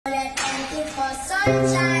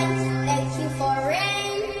sunshine, thank you for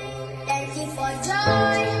rain, thank you for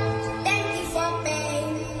joy, thank you for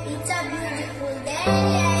pain. It's a beautiful day,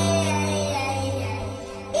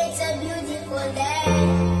 it's a beautiful day.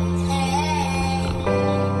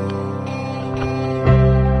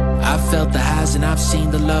 I've felt the highs and I've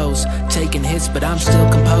seen the lows, taking hits but I'm still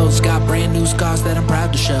composed. Got brand new scars that I'm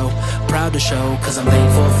proud to show, cause I'm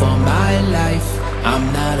thankful for my life.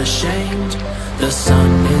 I'm not ashamed, the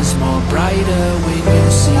sun is more brighter when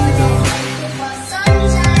you see the rain.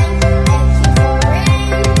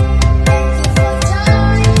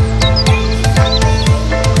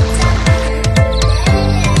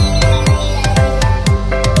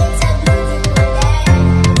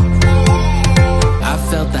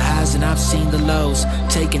 I've seen the lows,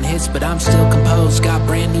 taking hits but I'm still composed. Got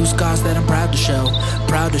brand new scars that I'm proud to show,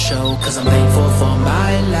 cause I'm thankful for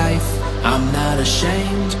my life. I'm not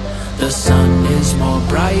ashamed, the sun is more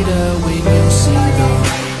brighter when you see the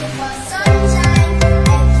rain.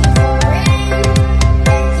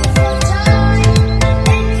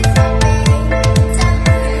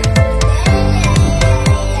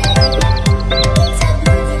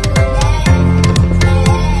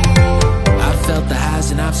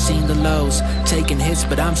 I've seen the lows, taking hits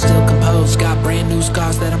but I'm still composed. Got brand new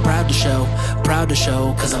scars that I'm proud to show,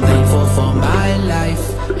 cause I'm thankful for my life.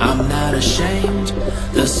 I'm not ashamed,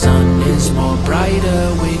 the sun is more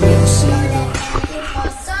brighter when you see the rain. Thank you for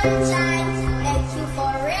sunshine, thank you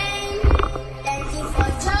for rain, thank you for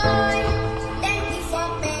joy, thank you for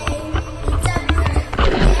pain.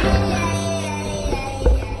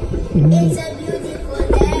 It's a beautiful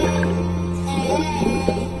day,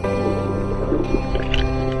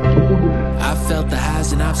 I've felt the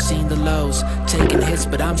highs and I've seen the lows, taking hits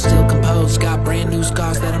but I'm still composed. Got brand new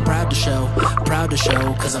scars that I'm proud to show,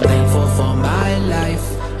 cause I'm thankful for my life.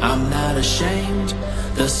 I'm not ashamed,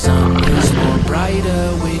 the sun is more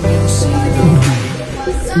brighter when you see the rain.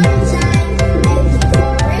 sunshine, thank you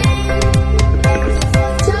for rain, thank you for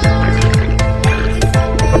joy, thank you for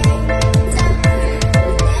pain.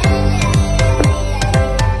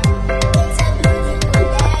 It's a beautiful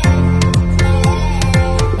day.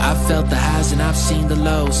 I've felt the highs and I've seen the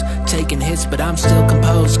lows, taking hits but I'm still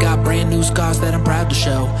composed. Got brand new scars that I'm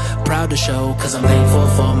proud to show, cause I'm thankful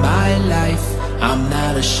for my life. I'm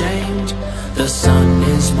not ashamed, the sun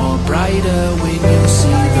is more brighter when you see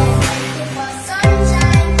the rain.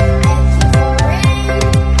 Sunshine, thank you for rain,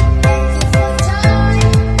 thank you for joy,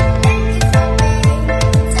 thank you for pain.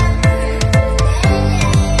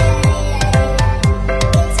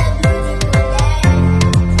 It's a beautiful day.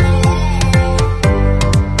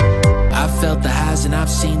 I've felt the highs and I've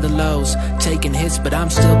seen the lows, taking hits but I'm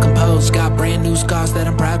still composed. Got brand new scars that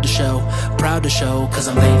I'm proud to show, cause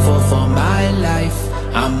I'm thankful for my life.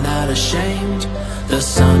 I'm not ashamed, the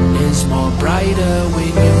sun is more brighter when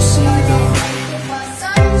you see the rain.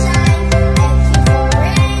 Sunshine, thank you for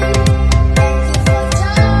rain, thank you for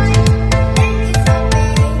joy, thank you for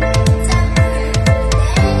pain.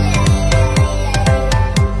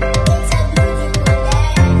 It's a beautiful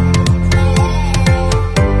day.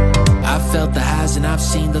 I've felt the highs and I've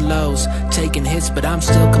seen the lows, taking hits but I'm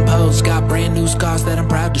still composed. Got brand new scars that I'm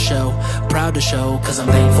proud to show, cause I'm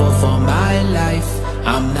thankful for my life.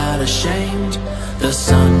 I'm not ashamed, the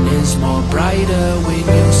sun is more brighter when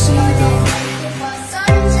you see the rain.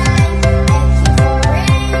 Sunshine, thank you for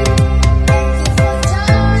rain, thank you for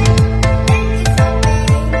joy, thank you for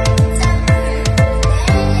pain.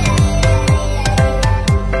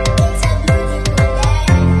 It's a beautiful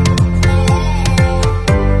day.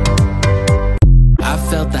 I've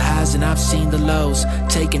felt the highs and I've seen the lows,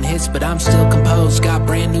 taking hits but I'm still composed. Got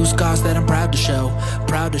brand new scars that I'm proud to show,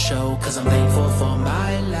 cause I'm thankful for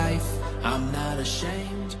my life. I'm not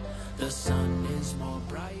ashamed, the sun is more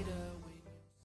brighter.